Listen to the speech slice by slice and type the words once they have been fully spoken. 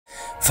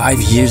5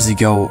 years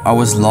ago, I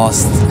was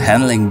lost,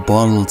 handling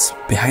bottles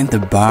behind the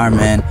bar,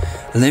 man,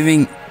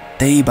 living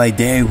day by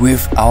day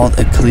without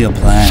a clear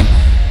plan.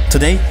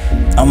 Today,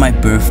 on my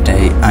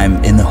birthday,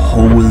 I'm in a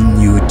whole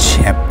new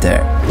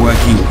chapter,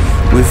 working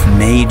with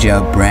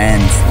major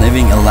brands,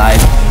 living a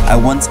life I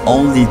once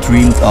only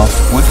dreamed of,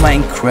 with my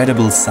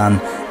incredible son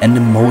and the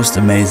most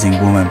amazing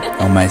woman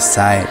on my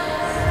side.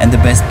 And the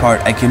best part,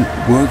 I can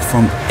work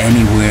from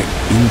anywhere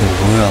in the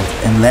world.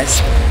 In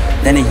less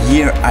than a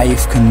year,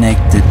 I've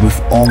connected with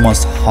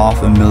almost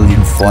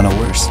 500,000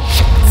 followers,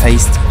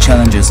 faced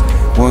challenges,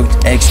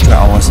 worked extra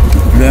hours,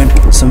 learned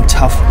some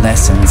tough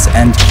lessons,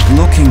 and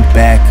looking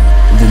back,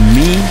 the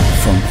me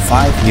from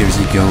 5 years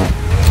ago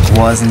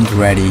wasn't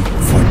ready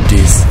for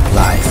this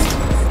life.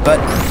 But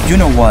you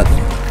know what?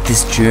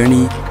 This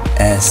journey,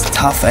 as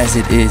tough as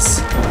it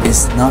is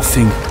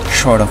nothing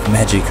short of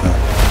magical.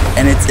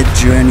 And it's a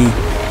journey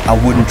I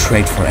wouldn't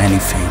trade for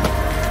anything.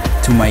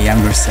 To my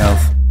younger self,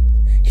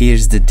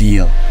 here's the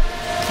deal.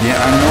 There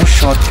are no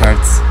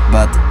shortcuts,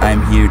 but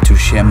I'm here to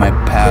share my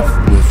path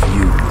with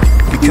you.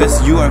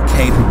 Because you are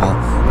capable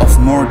of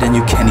more than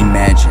you can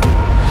imagine.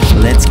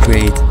 Let's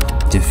create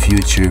the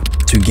future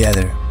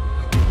together.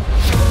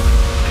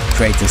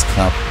 Creators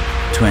Club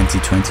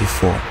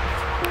 2024.